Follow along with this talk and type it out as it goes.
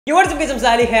What's up guys, I'm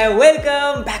Salih here.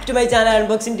 Welcome back to my channel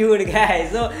Unboxing Dude guys.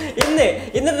 So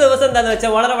ഇന്നത്തെ ദിവസം എന്താണെന്ന്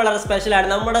വെച്ചാൽ വളരെ സ്പെഷ്യൽ ആണ്.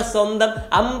 നമ്മുടെ സ്വന്തം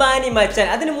അംബാനി മച്ചാൻ.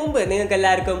 അതിനു മുമ്പ് നിങ്ങൾക്ക്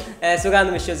എല്ലാവർക്കും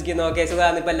സുഖാന്ന് വിശ്വസിക്കുന്നു. ഓക്കെ,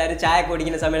 സുഖാന്ന് ഇപ്പോൾ എല്ലാവരും ചായ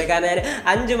കുടിക്കുന്ന സമയമാണ്. കാരണം ഞാൻ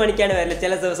 5 മണിക്കാണ് വരല്.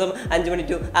 ചില ദിവസം 5 മണി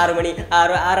ടു 6 മണി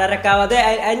 6:30 ആവാതെ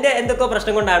അതിൻ്റെ എന്തൊക്കെയോ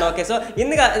പ്രശ്നം കൊണ്ടാണ്. ഓക്കെ, സോ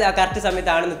ഇന്ന് കറക്റ്റ്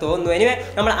സമയത്താണെന്ന് തോന്നുന്നു. എനിവേ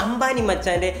നമ്മൾ അംബാനി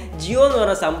മച്ചാൻ്റെ ജിയോ എന്ന്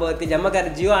പറഞ്ഞ സംഭവത്തിൽ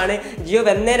നമുക്കറിയാം ജിയോ ആണ്. ജിയോ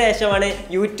വന്നതിന് ശേഷമാണ്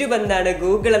യൂട്യൂബ് എന്താണ്,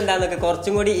 ഗൂഗിൾ എന്താണെന്നൊക്കെ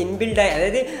കുറച്ചും കൂടി ഇൻബിൽഡായി,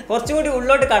 അതായത് കുറച്ചും കൂടി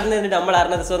ഉള്ളോട്ട് കടന്നു നിന്നിട്ട് നമ്മൾ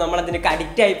അറിഞ്ഞത്. സോ നമ്മളതിനൊക്കെ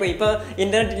അഡിക്റ്റ് ആയിപ്പോൾ ഇപ്പോൾ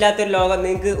ഇൻ്റർനെറ്റ് ഇല്ലാത്തൊരു ലോകം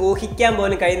നിങ്ങൾക്ക് ഊഹിക്കാൻ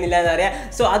പോലും കഴിയുന്നില്ല എന്നറിയാം.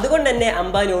 സോ അതുകൊണ്ട് തന്നെ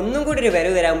അംബാനി ഒന്നും കൂടി ഒരു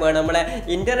വരവ് വരാൻ പോവാണ്. നമ്മളെ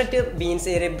ഇൻ്റർനെറ്റ്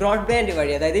മീൻസ് ബ്രോഡ്ബാൻഡ്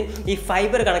വഴി, അതായത് ഈ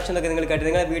ഫൈബർ കണക്ഷനൊക്കെ നിങ്ങൾ കേട്ടു,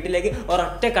 നിങ്ങളുടെ വീട്ടിലേക്ക്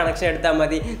ഒരൊറ്റ കണക്ഷൻ എടുത്താൽ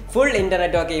മതി, ഫുൾ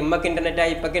ഇൻ്റർനെറ്റ്. ഓക്കെ, ഇമ്മക്ക്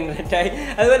ഇൻ്റർനെറ്റായി, ഇപ്പൊക്കെ ഇൻ്റർനെറ്റായി.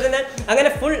 അതുപോലെ തന്നെ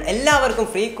അങ്ങനെ ഫുൾ എല്ലാവർക്കും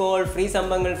ഫ്രീ കോൾ, ഫ്രീ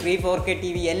സംഭവങ്ങൾ, ഫ്രീ 4K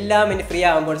TV എല്ലാം ഇനി ഫ്രീ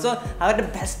ആകുമ്പോൾ സോ അവരുടെ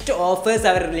ബെസ്റ്റ് ഓഫേഴ്സ്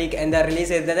അവർ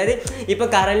റിലീസ് ചെയ്തത്. അതായത് ഇപ്പോൾ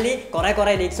കറൻറ്റ്ലി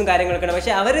കുറേ ലീക്സും കാര്യങ്ങളൊക്കെ ഉണ്ട്.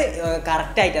 പക്ഷേ അവർ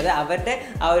കറക്റ്റായിട്ട്, അത് അവരുടെ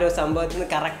ആ ഒരു സംഭവത്തിൽ നിന്ന്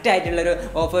കറക്റ്റായിട്ടുള്ളൊരു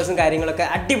ഓഫേഴ്സും കാര്യങ്ങളൊക്കെ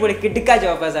അടിപൊളി കിടുക്കാച്ച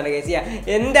ഓഫേഴ്സാണ് കേസ് ചെയ്യുക.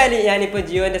 എന്തായാലും ഞാനിപ്പോൾ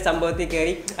ജിയോൻ്റെ സംഭവത്തിൽ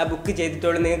കയറി ബുക്ക്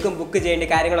ചെയ്തിട്ടുള്ളൂ. നിങ്ങൾക്കും ബുക്ക് ചെയ്യേണ്ട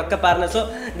കാര്യങ്ങളൊക്കെ പറഞ്ഞു. സോ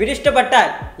വീഡിയോ ഇഷ്ടപ്പെട്ടാൽ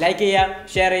ലൈക്ക് ചെയ്യുക,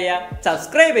 ഷെയർ ചെയ്യുക,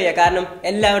 സബ്സ്ക്രൈബ് ചെയ്യുക. കാരണം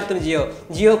എല്ലായിടത്തും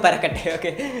ജിയോ പരക്കട്ടെ.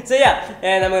 ഓക്കെ, സോ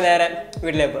നമുക്ക് നേരെ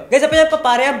വീട്ടിലേക്ക് പോകാം ഗൈസ്. അപ്പോൾ ഞാൻ ഇപ്പോൾ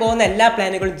പറയാൻ പോകുന്ന എല്ലാ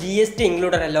പ്ലാനുകളും GST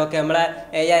ഇൻക്ലൂഡഡ് അല്ല. ഓക്കെ, നമ്മളെ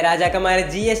രാജാക്കന്മാരെ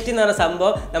GST എന്ന് പറഞ്ഞ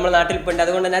സംഭവം നമ്മുടെ നാട്ടിൽ ഇപ്പോൾ ഉണ്ട്.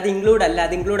 അതുകൊണ്ട് തന്നെ അത് ഇൻക്ലൂഡ് അല്ല.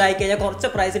 അത് ഇൻക്ലൂഡ് ആയി കഴിഞ്ഞാൽ കുറച്ച്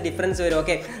പ്രൈസ് ഡിഫറൻസ് വരും.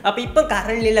 ഓക്കെ, അപ്പോൾ ഇപ്പം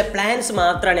കറൻറ്റ്ലിയുള്ള പ്ലാൻസ്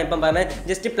മാത്രമാണ് ഇപ്പം പറഞ്ഞത്,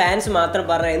 ജസ്റ്റ് പ്ലാൻസ് മാത്രം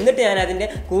പറഞ്ഞത്. എന്നിട്ട് ഞാൻ അതിൻ്റെ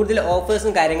കൂടുതൽ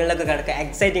ഓഫേഴ്സും കാര്യങ്ങളിലൊക്കെ കിടക്കുക.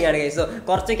 എക്സൈറ്റിംഗ് ആണ് ഗൈസ്. സോ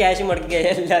കുറച്ച് ക്യാഷ് മുടക്കി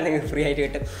കഴിഞ്ഞാൽ എല്ലാം നിങ്ങൾക്ക് ഫ്രീ ആയിട്ട്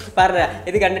കിട്ടും. പറഞ്ഞാൽ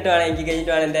ഇത് കണ്ടിട്ട് വേണം, എനിക്ക്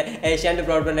കഴിഞ്ഞിട്ട് വേണം എൻ്റെ ഏഷ്യാൻ്റെ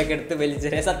ബ്രോഡ്ബാൻഡൊക്കെ എടുത്ത്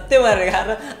വലിച്ചത്. സത്യം പറയുക,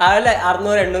 കാരണം അവരെ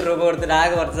 600-800 രൂപ കൊടുത്തിട്ട്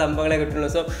ആകെ കുറച്ച് സംഭവങ്ങളെ കിട്ടുള്ളൂ.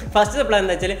 സോ ഫസ്റ്റ് പ്ലാൻ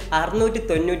എന്താ വെച്ചാൽ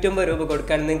 699 രൂപ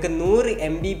കൊടുക്കുകയാണ്. നിങ്ങൾക്ക് 100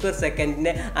 MB/s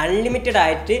അൺലിമിറ്റഡ്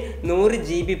ആയിട്ട് 100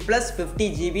 GB + 50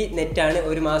 GB നെറ്റാണ്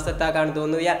ഒരു മാസത്താക്കാണ്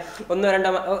തോന്നുന്നു.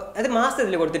 അത്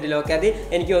മാസത്തിൽ കൊടുത്തിട്ടില്ല. ഓക്കെ, അത്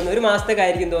എനിക്ക് തോന്നുന്നു ഒരു മാസത്തേക്ക്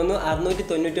ആയിരിക്കും തോന്നുന്നു.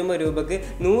 699 രൂപക്ക്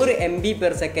 100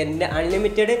 MB/s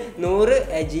അൺലിമിറ്റഡ് 100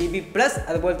 GB +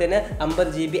 അതുപോലെ തന്നെ 50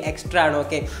 GB എക്സ്ട്രാ ആണ്.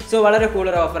 ഓക്കെ, സോ വളരെ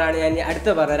കൂളർ ഓഫറാണ്. ഞാൻ അടുത്ത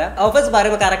പറഞ്ഞുതരാം. ഓഫേഴ്സ്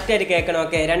പറയുമ്പോൾ കറക്റ്റായിട്ട് കേൾക്കണം.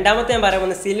 ഓക്കെ, രണ്ടാമത്തെ ഞാൻ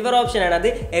പറയുന്നത് സിൽവർ ഓപ്ഷൻ ആണ്. അത്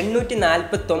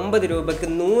 849 രൂപക്ക്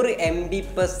 100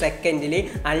 MB/s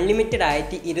അൺലിമിറ്റഡ്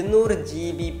ആയിട്ട് 200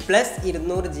 GB +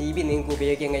 200 GB നിങ്ങൾക്ക്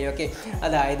ഉപയോഗിക്കാൻ കഴിയും. ഓക്കെ,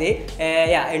 അതായത്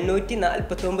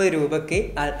 849 രൂപക്ക്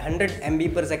 100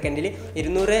 MB/s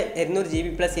 200 GB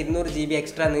 + 200 GB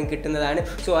എക്സ്ട്രാ നിങ്ങൾക്ക് കിട്ടുന്നതാണ്.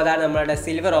 സോ അതാണ് നമ്മളുടെ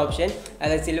സിൽവർ ഓപ്ഷൻ,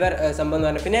 അതായത് സിൽവർ സംഭവം എന്ന്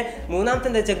പറഞ്ഞാൽ. പിന്നെ മൂന്നാമത്തെ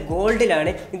എന്താ വെച്ചാൽ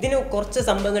ഗോൾഡിലാണ്. ഇതിന് കുറച്ച്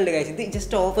സംഭവങ്ങളുണ്ട് കഴിച്ച്. ഇത്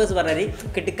ജസ്റ്റ് ഓഫേഴ്സ് പറഞ്ഞാൽ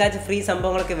കിട്ടിക്കാച്ച ഫ്രീ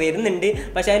സംഭവങ്ങളൊക്കെ വരുന്നുണ്ട്.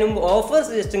 പക്ഷേ അതിന് മുമ്പ്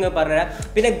ഓഫേഴ്സ് ജസ്റ്റ് ഇങ്ങനെ പറഞ്ഞുതരാം.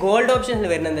 പിന്നെ ഗോൾഡ് ഓപ്ഷനിൽ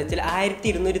വരുന്നത് എന്താ വെച്ചാൽ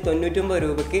 1299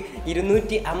 രൂപക്ക്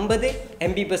 250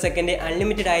 MB/s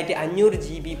അൺലിമിറ്റഡ് ആയിട്ട് 500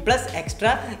 GB +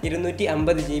 എക്സ്ട്രാ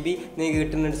 250 GB നിങ്ങൾക്ക്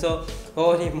കിട്ടുന്നുണ്ട്. സോ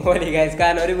മോലി ഗൈസ്,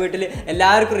 കാരണം ഒരു വീട്ടിൽ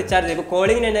എല്ലാവർക്കും റീചാർജ് ചെയ്യും. ഇപ്പോൾ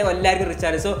കോളിങ്ങിന് തന്നെ എല്ലാവർക്കും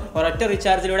റീചാർജ്. സോ ഒരൊറ്റ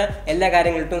റീചാർജിലൂടെ എല്ലാ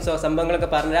കാര്യങ്ങളും കിട്ടും. സോ സംഭവങ്ങളൊക്കെ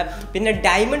പറഞ്ഞുതരാം. പിന്നെ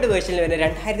ഡയമണ്ട് വേർഷനിൽ വരുന്നത്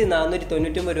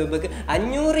 2499 രൂപക്ക്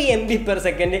 500 MB/s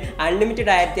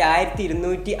അൺലിമിറ്റഡ് ആയിട്ട്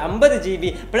 1250 GB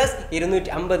 +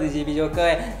 250 GB. ഓക്കെ,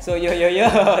 സോ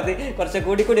അത് കുറച്ച്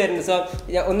കൂടി വരുന്നു. സോ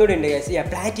ഒന്നുകൂടി ഉണ്ട് ഗൈസ്.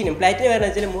 പ്ലാറ്റിനം വരുന്നത്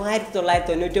വെച്ചാൽ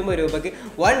 3999 രൂപക്ക്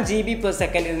 1 GB/s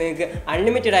നിങ്ങൾക്ക്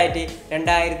അൺലിമിറ്റഡ് ആയിട്ട്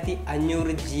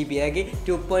 2500 GB, അതായത്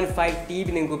 2.5 TB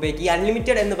നിങ്ങൾക്ക് ഉപയോഗിക്കും. ഈ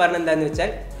അൺലിമിറ്റഡ് എന്ന് പറഞ്ഞാൽ എന്താണെന്ന്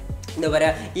വെച്ചാൽ എന്താ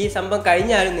പറയുക, ഈ സംഭവം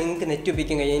കഴിഞ്ഞാലും നിങ്ങൾക്ക് നെറ്റ്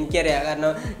ഉപയോഗിക്കാൻ കഴിയും. എനിക്കറിയാം,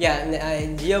 കാരണം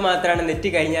ജിയോ മാത്രമാണ് നെറ്റ്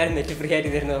കഴിഞ്ഞാലും നെറ്റ് ഫ്രീ ആയിട്ട്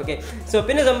തരുന്നത്. ഓക്കെ, സോ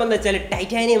പിന്നെ സംഭവം എന്താ വെച്ചാൽ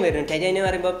ടൈറ്റാനിയം വരുന്നു. ടൈറ്റാനിയം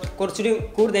പറയുമ്പോൾ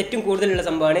കുറച്ചുകൂടി ഏറ്റവും കൂടുതലുള്ള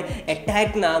സംഭവമാണ്.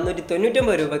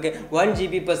 8499 രൂപക്ക് 1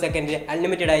 GB/s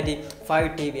അൺലിമിറ്റഡ് ആയിട്ട്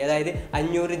 5 TB, അതായത്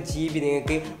 500 GB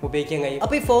നിങ്ങൾക്ക് ഉപയോഗിക്കാൻ കഴിയും.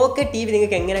 അപ്പോൾ ഈ 4K TV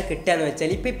നിങ്ങൾക്ക് എങ്ങനെ കിട്ടുകയെന്ന്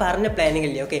വെച്ചാൽ ഇപ്പോൾ ഈ പറഞ്ഞ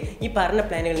പ്ലാനുകളില്ലേ, ഓക്കെ, ഈ പറഞ്ഞ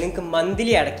പ്ലാനുകൾ നിങ്ങൾക്ക്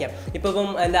മന്ത്ലി അടയ്ക്കാം. ഇപ്പം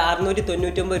എന്താ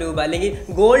 699 രൂപ, അല്ലെങ്കിൽ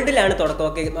ഗോൾഡിലാണ് തുടക്കം.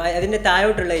 ഓക്കെ, അതിൻ്റെ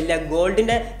താഴോട്ടുള്ള ഇല്ല.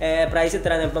 ഗോൾഡിൻ്റെ പ്രൈസ്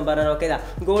എത്രയാണ് ഇപ്പം പറഞ്ഞത്. ഓക്കെ,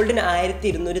 ഗോൾഡിന്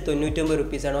 1299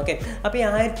 റുപ്പീസാണ്. ഓക്കെ, അപ്പോൾ ഈ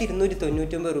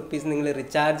 1299 റുപ്പീസ് നിങ്ങൾ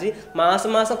റീചാർജ്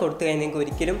മാസം കൊടുത്തു കഴിഞ്ഞാൽ നിങ്ങൾക്ക്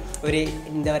ഒരിക്കലും ഒരു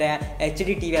എന്താ പറയുക HD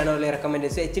TV ആണോ റെക്കമെൻഡ്.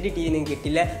 സോ HD TV നിങ്ങൾക്ക്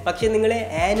കിട്ടില്ല. പക്ഷേ നിങ്ങൾ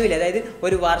ആനുവലി, അതായത്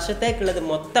ഒരു വർഷത്തേക്കുള്ളത്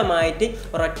മൊത്തമായിട്ട്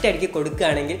ഒരൊറ്റയടിക്ക്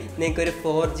കൊടുക്കുകയാണെങ്കിൽ നിങ്ങൾക്ക് ഒരു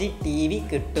 4G TV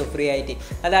കിട്ടും ഫ്രീ ആയിട്ട്.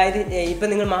 അതായത് ഇപ്പം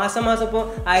നിങ്ങൾ മാസം ഇപ്പോൾ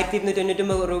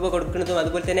 1299 രൂപ കൊടുക്കുന്നതും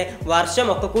അതുപോലെ തന്നെ വർഷം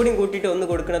ഒക്കെ കൂട്ടിയിട്ട് ഒന്ന്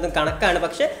കൊടുക്കുന്നതും കണക്കാണ്.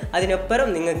 പക്ഷേ അതിനൊപ്പരം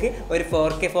നിങ്ങൾക്ക് ഒരു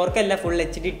 4K അല്ല, ഫുൾ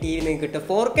HD TV നിങ്ങൾക്ക് കിട്ടും.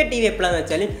 4K TV എപ്പോഴാണെന്ന്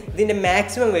വെച്ചാൽ ഇതിൻ്റെ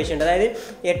മാക്സിമം വേർഷൻ ഉണ്ട്. അതായത്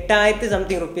 8000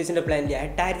 സംതിങ് റുപ്പീസിൻ്റെ പ്ലാൻ,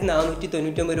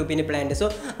 8499 രൂപേൻ്റെ പ്ലാൻ. സോ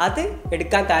അത്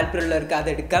എടുക്കാൻ താല്പര്യമുള്ളവർക്ക് അത്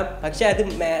എടുക്കാം. പക്ഷേ അത്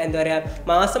എന്താ പറയുക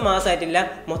മാസമായിട്ടില്ല,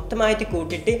 മൊത്തമായിട്ട്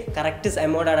കൂട്ടിയിട്ട് കറക്റ്റ്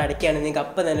എമൗണ്ട് ആണ് അടയ്ക്കുകയാണെങ്കിൽ നിങ്ങൾക്ക്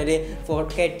അപ്പം തന്നെ ഒരു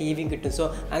 4K TV കിട്ടും. സോ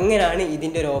അങ്ങനെയാണ്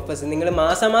ഇതിൻ്റെ ഒരു ഓഫേഴ്സ്. നിങ്ങൾ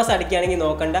മാസം അടയ്ക്കുകയാണെങ്കിൽ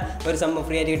നോക്കേണ്ട, ഒരു സംഭവം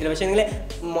ഫ്രീ ആയിട്ട് കിട്ടില്ല. പക്ഷേ നിങ്ങൾ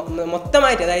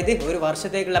മൊത്തമായിട്ട്, അതായത് ഒരു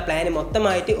വർഷത്തേക്കുള്ള പ്ലാൻ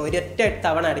മൊത്തമായിട്ട് ഒരൊറ്റ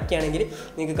തവണ അടയ്ക്കുകയാണെങ്കിൽ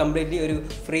നിങ്ങൾക്ക് കംപ്ലീറ്റ്ലി ഒരു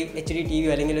ഫ്രീ HD TV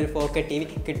അല്ലെങ്കിൽ ഒരു 4K TV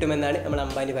കിട്ടുമെന്നാണ് നമ്മൾ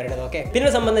അംബാനി പറയുന്നത്. ഓക്കെ, പിന്നെ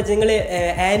സംബന്ധിച്ച് നിങ്ങൾ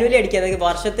ആനുവലി അടിക്കുക, അതായത്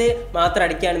വർഷത്തിൽ മാത്രം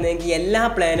അടിക്കുകയാണെന്നെങ്കിൽ എല്ലാ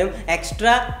പ്ലാനും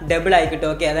എക്സ്ട്രാ ഡബിൾ ആയി കിട്ടും.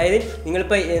 ഓക്കെ, അതായത്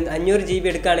നിങ്ങളിപ്പോൾ 500 GB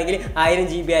എടുക്കുകയാണെങ്കിൽ 1000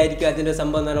 GB ആയിരിക്കും അതിൻ്റെ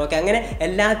സംഭവം എന്നാണ്. ഓക്കെ, അങ്ങനെ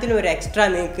എല്ലാത്തിനും ഒരു എക്സ്ട്രാ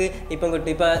നിങ്ങൾക്ക് ഇപ്പം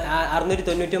കിട്ടും. ഇപ്പോൾ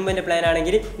 699 പ്ലാൻ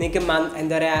ആണെങ്കിൽ നിങ്ങൾക്ക്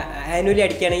എന്താ പറയുക ആനുവലി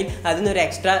അടിക്കുകയാണെങ്കിൽ അതിനൊരു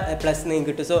എക്സ്ട്രാ പ്ലസ് നിങ്ങൾക്ക്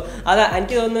കിട്ടും. സോ അത്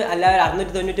എനിക്ക് തോന്നുന്നു എല്ലാവരും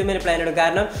 699 പ്ലാൻ എടുക്കും.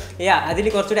 കാരണം അതിൽ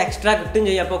കുറച്ചുകൂടി എക്സ്ട്രാ കിട്ടും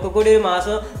ചെയ്യും. അപ്പോൾ ഒക്കെ കൂടി ഒരു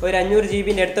മാസം ഒരു 500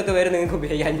 GB അടുത്തൊക്കെ വരെ നിങ്ങൾക്ക്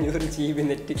ഉപയോഗിക്കാം. 500 GB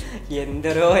നെറ്റ്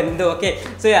എന്തോ. ഓക്കെ,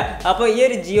 സോ അപ്പോൾ ഈ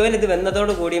ഒരു ജിയോയിൽ ഇത്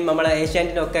വന്നതോടുകൂടിയും നമ്മളെ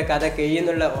ഏഷ്യാനെറ്റിനൊക്കെ കഥ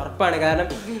കഴിയുന്നുള്ള ഉറപ്പാണ്. കാരണം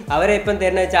അവരെ ഇപ്പം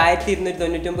തരുന്ന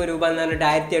 1299 രൂപ എന്ന് പറഞ്ഞിട്ട്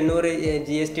 1800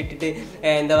 GST ഇട്ടിട്ട്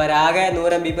എന്താ പറയുക ആകെ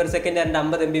 100 MB/s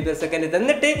 50 MB/s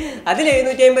തന്നിട്ട് അതിൽ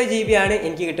 750 GB ആണ്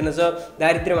എനിക്ക് കിട്ടുന്നത്. സോ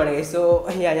ദാരിദ്ര്യമാണ്. സോ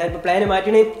ഞാനിപ്പോൾ പ്ലാൻ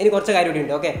മാറ്റണേ എനിക്ക് കുറച്ച് കാര്യം കൂടി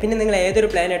ഉണ്ട്. ഓക്കെ, പിന്നെ നിങ്ങൾ ഏതൊരു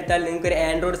പ്ലാൻ എടുത്താലും നിങ്ങൾക്ക് ഒരു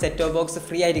Android set of box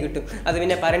free ആയിട്ട് കിട്ടും. അത്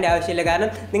പിന്നെ പറയേണ്ട ആവശ്യമില്ല. കാരണം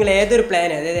നിങ്ങൾ ഏതൊരു പ്ലാൻ,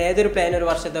 അതായത് ഏതൊരു പ്ലാൻ ഒരു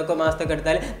വർഷത്തൊക്കെ മാസത്തൊക്കെ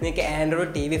എടുത്താൽ നിങ്ങൾക്ക്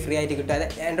ആൻഡ്രോയിഡ് TV ഫ്രീ ആയിട്ട് കിട്ടും. അത്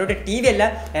ആൻഡ്രോയിഡ് TV അല്ല,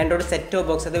 ആൻഡ്രോയിഡ് സെറ്റ് ഓഫ്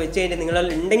ബോക്സ്. അത് വെച്ച് കഴിഞ്ഞിട്ട്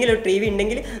നിങ്ങളുണ്ടെങ്കിൽ ഒരു TV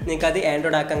ഉണ്ടെങ്കിൽ നിങ്ങൾക്ക് അത്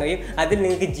ആൻഡ്രോയിഡ് ആക്കാൻ കഴിയും. അതിൽ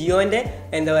നിങ്ങൾക്ക് ജിയോൻ്റെ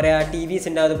എന്താ പറയുക TVs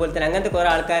ഉണ്ടാവും, അതുപോലെ തന്നെ അങ്ങനത്തെ കുറേ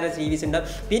ആൾക്കാരുടെ TVs ഉണ്ടാവും.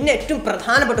 പിന്നെ ഏറ്റവും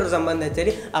പ്രധാനപ്പെട്ട ഒരു സംഭവം എന്ന് വെച്ചാൽ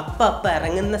അപ്പം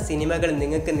ഇറങ്ങുന്ന സിനിമകൾ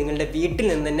നിങ്ങൾക്ക് നിങ്ങളുടെ വീട്ടിൽ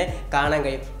നിന്ന് തന്നെ കാണാൻ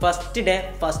കഴിയും. ഫസ്റ്റ് ഡേ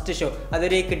ഫസ്റ്റ് ഷോ,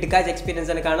 അതൊരു കിട്ടിക്കാച്ച്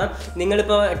എക്സ്പീരിയൻസ് ആണ്. കാണാം,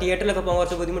 നിങ്ങളിപ്പോൾ തിയേറ്ററിലൊക്കെ പോകാൻ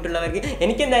കുറച്ച് ബുദ്ധിമുട്ടുള്ളവർക്ക്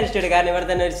എനിക്ക് എന്തായാലും ഇഷ്ടമാണ്. കാരണം ഇവിടെ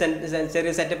തന്നെ ഒരു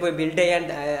ചെറിയ സെറ്റപ്പ് ബിൽഡ് ചെയ്യാൻ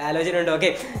ആലോചന ഉണ്ട്. ഓക്കെ,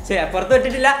 ശരി, പുറത്ത്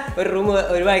വിട്ടിട്ടില്ല, ഒരു റൂം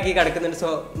ഒഴിവാക്കി കിടക്കുന്നുണ്ട്. സോ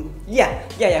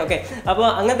ഓക്കെ, അപ്പോൾ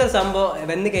അങ്ങനത്തെ ഒരു സംഭവം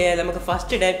വന്ന് കഴിയാൽ നമുക്ക്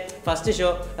ഫസ്റ്റ് ഡേ ഫസ്റ്റ് ഷോ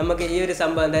നമുക്ക് ഈ ഒരു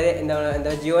സംഭവം അതായത്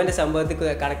എന്താ ജിയോൻ്റെ സംഭവത്തിൽ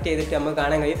കണക്ട് ചെയ്തിട്ട് നമുക്ക്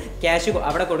കാണാൻ കഴിയും. ക്യാഷ്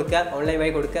അവിടെ കൊടുക്കുക, ഓൺലൈൻ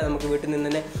വഴി കൊടുക്കുക, നമുക്ക് വീട്ടിൽ നിന്ന്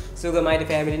തന്നെ സുഖമായിട്ട്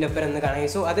ഫാമിലിൻ്റെ ഒപ്പം ഒന്ന് കാണാൻ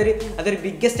കഴിയും. സോ അതൊരു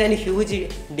ബിഗ്ഗസ്റ്റ് ആൻഡ് ഹ്യൂജ്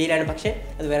ഡീലാണ്. പക്ഷേ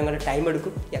അത് വേറെ കുറച്ച്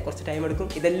ടൈം എടുക്കും.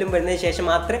 ഇതെല്ലാം വരുന്നതിന് ശേഷം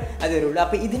മാത്രമേ അത് വരുള്ളൂ.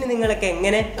 അപ്പോൾ ഇതിന് നിങ്ങളൊക്കെ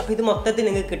എങ്ങനെ, അപ്പോൾ ഇത് മൊത്തത്തിൽ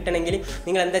നിങ്ങൾക്ക് കിട്ടണമെങ്കിൽ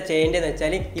നിങ്ങൾ എന്താ ചെയ്യേണ്ടതെന്ന്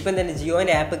വെച്ചാൽ ഇപ്പം തന്നെ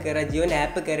ജിയോൻ്റെ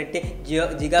ആപ്പ് കയറിയിട്ട്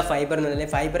ജിഗ ഫൈബർ എന്നുള്ള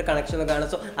ഫൈബർ കണക്ഷൻ ഒന്ന് കാണാം.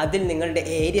 സോ അതിൽ നിങ്ങളുടെ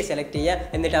ഏരിയ സെലക്ട് ചെയ്യുക,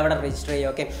 എന്നിട്ട് അവിടെ രജിസ്റ്റർ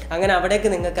ചെയ്യുക. ഓക്കെ, അങ്ങനെ അവിടേക്ക്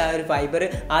നിങ്ങൾക്ക് ആ ഒരു ഫൈബർ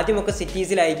ആദ്യമൊക്കെ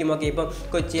സിറ്റീസിലായിരിക്കും. ഓക്കെ, ഇപ്പം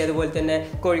കൊച്ചി, അതുപോലെ തന്നെ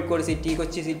കോഴിക്കോട് സിറ്റി,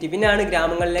 കൊച്ചി സിറ്റി, പിന്നെ ആണ്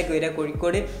ഗ്രാമങ്ങളിലേക്ക് വരിക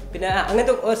കോഴിക്കോട്, പിന്നെ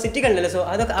അങ്ങനത്തെ സിറ്റികളുണ്ടല്ലോ. സോ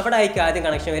അതൊക്കെ അവിടെ ആയിരിക്കും ആദ്യം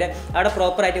കണക്ഷൻ വരിക. അവിടെ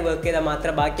പ്രോപ്പറായിട്ട് വർക്ക് ചെയ്താൽ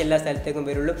മാത്രമേ ബാക്കി എല്ലാ സ്ഥലത്തേക്കും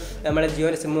വരുള്ളൂ. നമ്മളെ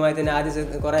ജിയോൻ്റെ സിമ്മുമായി തന്നെ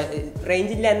ആദ്യം കുറേ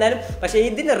റേഞ്ച് ഇല്ല എന്നാലും, പക്ഷേ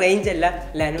ഇതിൻ്റെ റേഞ്ച് അല്ല,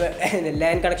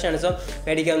 ലാൻഡ് കണക്ഷനാണ്. സോ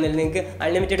മേടിക്കാവുന്നില്ല, നിങ്ങൾക്ക്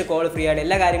അൺലിമിറ്റഡ് കോൾ ഫ്രീ ആണ്,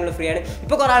 എല്ലാ കാര്യങ്ങളും ഫ്രീ ആണ്.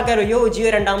 ഇപ്പോൾ കുറേ ആൾക്കാർ ജിയോ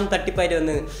രണ്ടാമത് തട്ടിപ്പായിട്ട്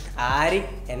വന്നത്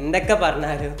എന്തൊക്കെ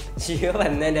പറഞ്ഞാലും ജിയോ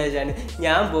വന്നതിൻ്റെ ശേഷമാണ്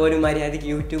ഞാൻ പോലും മര്യാദയ്ക്ക്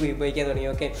യൂട്യൂബ് ഉപയോഗിക്കാൻ തുടങ്ങി.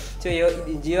 ഓക്കെ, സോ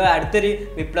ജിയോ അടുത്തൊരു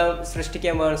വിപ്ലവം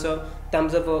സൃഷ്ടിക്കാൻ പോകണം. So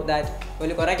thumbs up for that.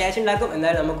 ഒരു കുറേ ക്യാഷ് ഉണ്ടാക്കും,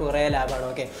 എന്നാലും നമുക്ക് കുറേ ലാഭമാണ്.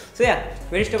 ഓക്കെ, സോ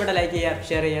വീഡിയോ ഇഷ്ടപ്പെട്ട ലൈക്ക് ചെയ്യുക,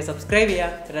 ഷെയർ ചെയ്യുക, സബ്സ്ക്രൈബ്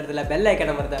ചെയ്യുക, അടുത്തുള്ള ബെല്ലൈക്കൺ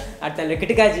അമർത്തുക. അടുത്ത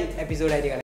കിട്ടിക്കാച്ചി എപ്പിസോഡായിട്ട് കാണാം.